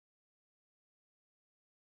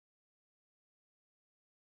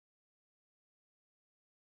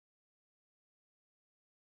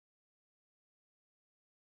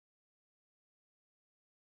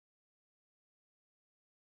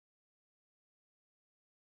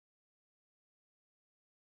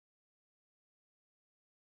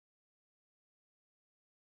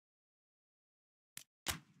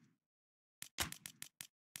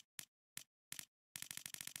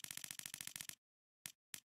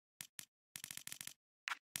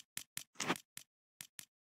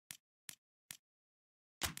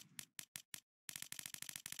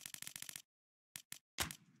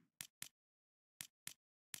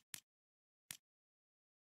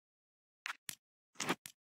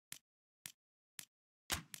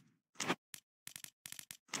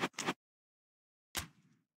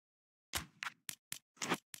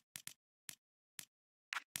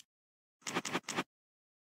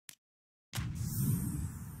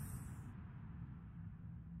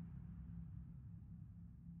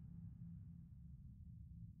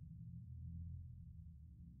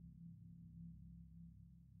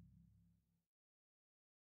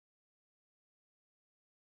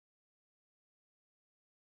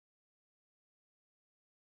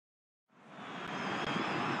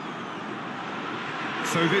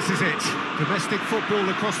So this is it. Domestic football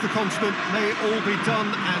across the continent may all be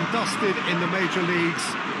done and dusted in the major leagues,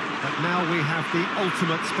 but now we have the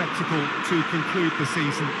ultimate spectacle to conclude the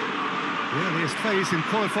season. The earliest phase in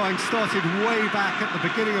qualifying started way back at the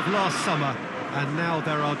beginning of last summer, and now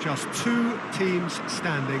there are just 2 teams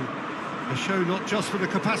standing. A show not just for the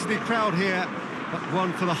capacity crowd here, but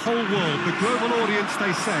one for the whole world. The global audience,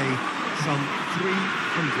 they say, some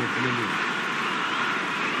 300 million.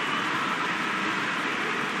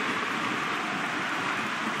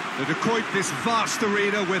 To equip this vast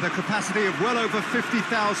arena with a capacity of well over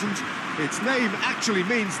 50,000, its name actually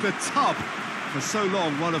means the tub. For so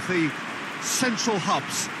long, one of the central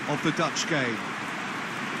hubs of the Dutch game.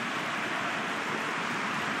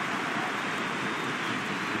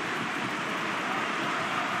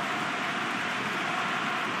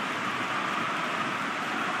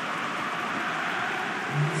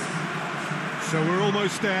 So we're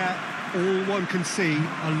almost there. All one can see,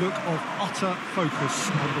 a look of utter focus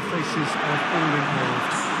on the faces of all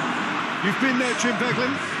involved. You've been there, Jim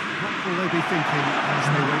Beglin. What will they be thinking as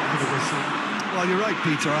they wait for the whistle? Well, you're right,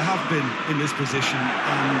 Peter. I have been in this position,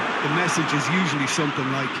 and the message is usually something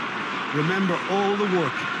like, remember all the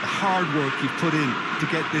work, the hard work you've put in to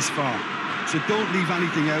get this far. So don't leave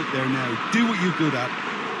anything out there now. Do what you're good at.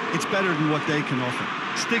 It's better than what they can offer.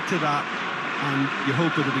 Stick to that, and you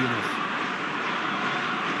hope it'll be enough.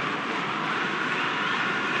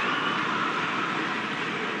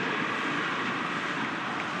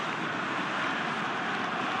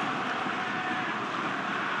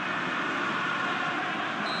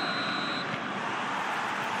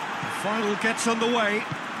 Final gets underway.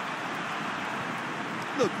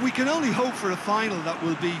 Look, we can only hope for a final that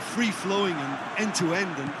will be free-flowing and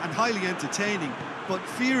end-to-end and highly entertaining, but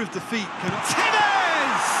fear of defeat cannot...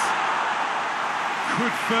 Tennis!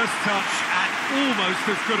 Good first touch and almost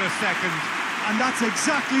as good a second. And that's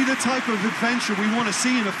exactly the type of adventure we want to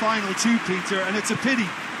see in a final too, Peter, and it's a pity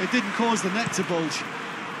it didn't cause the net to bulge.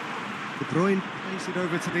 De Bruyne plays it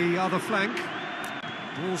over to the other flank.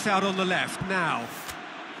 Ball's out on the left now.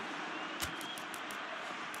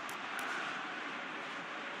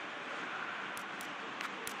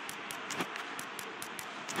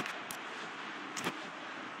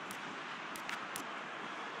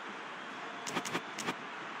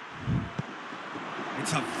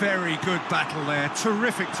 It's a very good battle there,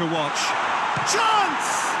 terrific to watch. Chance!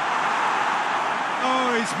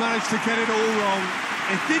 Oh, he's managed to get it all wrong.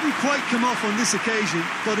 It didn't quite come off on this occasion,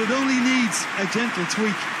 but it only needs a gentle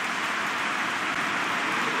tweak.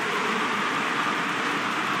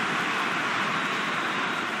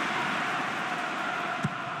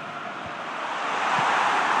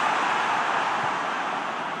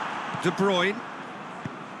 De Bruyne.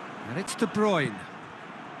 And it's De Bruyne.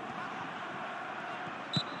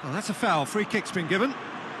 Well, that's a foul. Free kick's been given.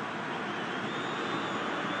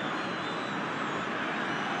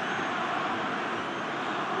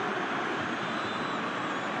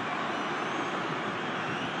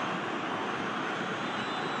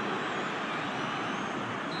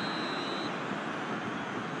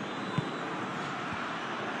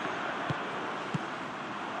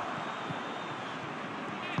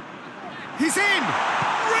 He's in!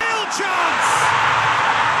 Real chance!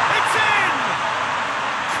 It's in!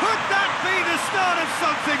 Could that be the start of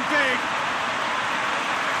something big?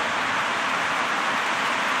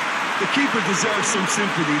 The keeper deserves some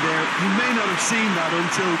sympathy there. He may not have seen that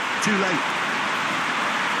until too late.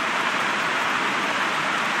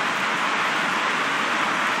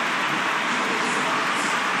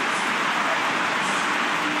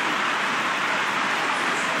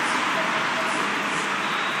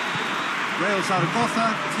 Real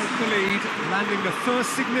Zaragoza take the lead, landing the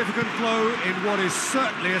first significant blow in what is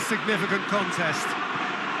certainly a significant contest.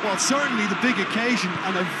 Well, certainly the big occasion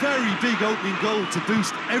and a very big opening goal to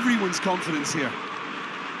boost everyone's confidence here.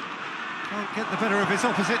 Can't get the better of his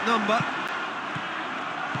opposite number.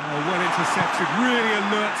 Oh, well intercepted, really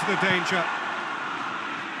alert to the danger.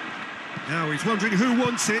 Now he's wondering who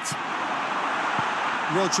wants it.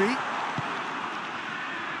 Rodri.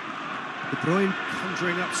 De Bruyne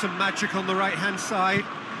conjuring up some magic on the right-hand side.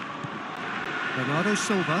 Bernardo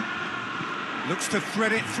Silva looks to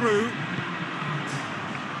thread it through.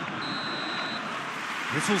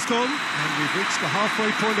 Whistle's gone, and we've reached the halfway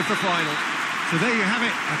point of the final. So there you have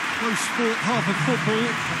it, a close-fought half of football,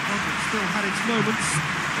 but one that still had its moments,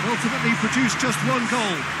 but ultimately produced just one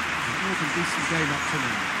goal. A more than decent game up to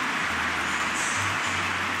now.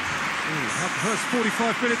 The first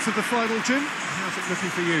 45 minutes of the final, Jim. How's it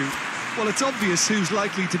looking for you? Well, it's obvious who's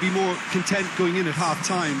likely to be more content going in at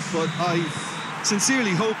half-time, but I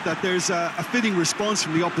sincerely hope that there's a fitting response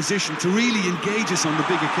from the opposition to really engage us on the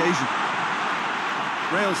big occasion.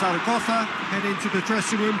 Real Zaragoza head into the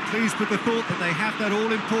dressing room, pleased with the thought that they have that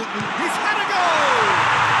all-important... He's had a goal!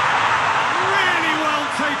 Really well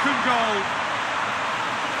taken goal.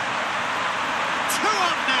 2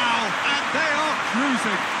 up now, and they are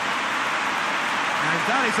cruising. And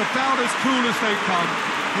that is about as cool as they come.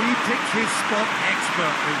 He picked his spot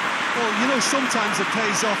expertly. Well, you know, sometimes it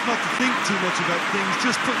pays off not to think too much about things,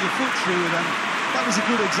 just put your foot through it, and that was a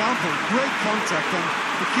good example. Great contact, and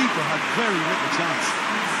the keeper had very little chance.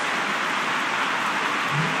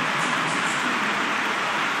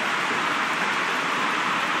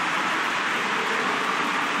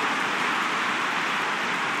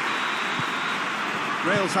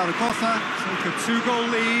 Real Zaragoza take a 2-goal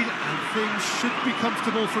lead, and things should be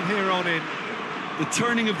comfortable from here on in. The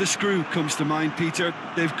turning of the screw comes to mind, Peter.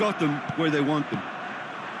 They've got them where they want them.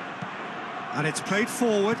 And it's played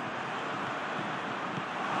forward.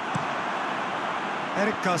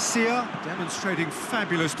 Eric Garcia demonstrating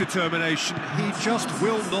fabulous determination. He just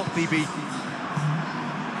will not be beaten.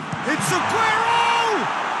 It's Aguero!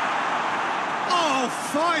 Oh,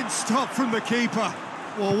 fine stop from the keeper.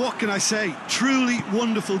 Well, what can I say? Truly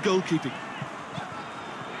wonderful goalkeeping.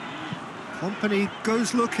 Company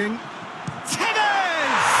goes looking. Tennis!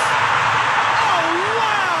 Oh,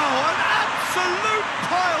 wow! An absolute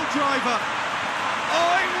pile driver.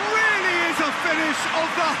 Oh, it really is a finish of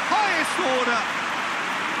the highest order.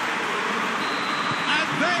 And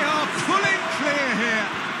they are pulling clear here.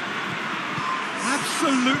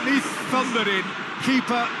 Absolutely thundered in.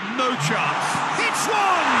 Keeper, no chance. Hits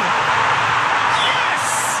one!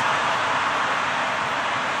 Yes!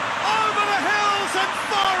 Over the hills and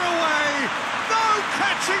far away. No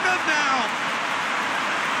catching them now.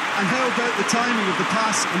 And how about the timing of the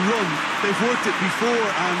pass and run? They've worked it before,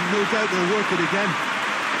 and no doubt they'll work it again.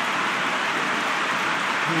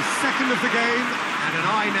 His second of the game, and an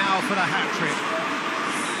eye now for the hat-trick.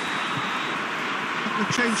 Couple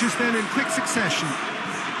of changes then in quick succession.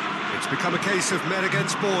 It's become a case of men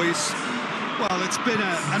against boys. Well, it's been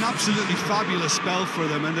an absolutely fabulous spell for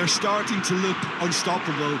them, and they're starting to look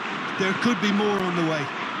unstoppable. There could be more on the way.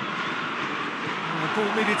 The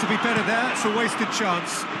ball needed to be better there. It's a wasted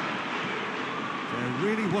chance. There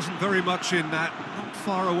really wasn't very much in that. Not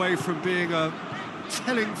far away from being a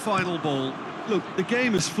telling final ball. Look, the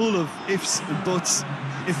game is full of ifs and buts.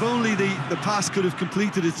 If only the pass could have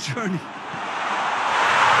completed its journey.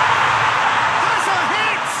 That's a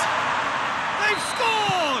hit! They've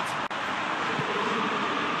scored!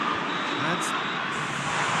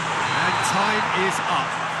 And time is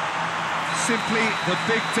up. Simply, the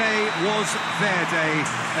big day was their day.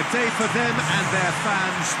 A day for them and their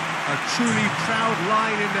fans. A truly proud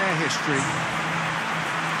line in their history.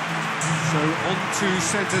 So on to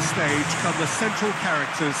centre stage come the central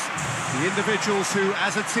characters. The individuals who,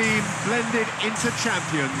 as a team, blended into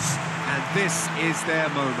champions. And this is their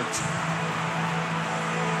moment.